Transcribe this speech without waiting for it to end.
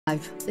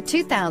The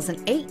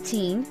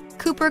 2018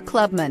 Cooper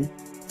Clubman.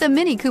 The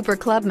Mini Cooper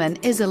Clubman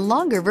is a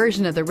longer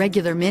version of the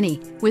regular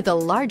Mini with a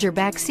larger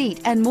back seat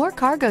and more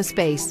cargo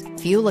space.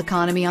 Fuel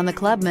economy on the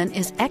Clubman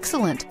is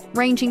excellent,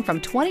 ranging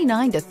from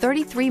 29 to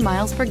 33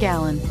 miles per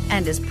gallon,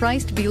 and is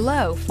priced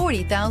below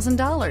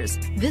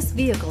 $40,000. This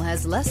vehicle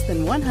has less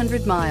than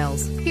 100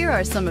 miles. Here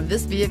are some of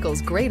this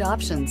vehicle's great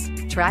options: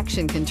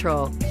 traction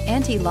control,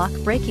 anti-lock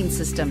braking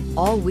system,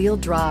 all-wheel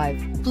drive,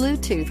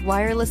 Bluetooth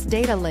wireless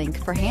data link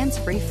for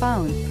hands-free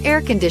phone,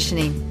 air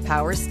conditioning,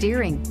 power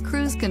steering,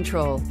 cruise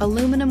control,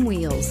 aluminum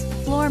wheels,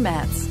 floor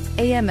mats,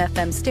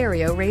 AM/FM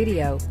stereo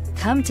radio.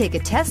 Come take a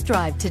test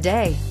drive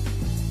today.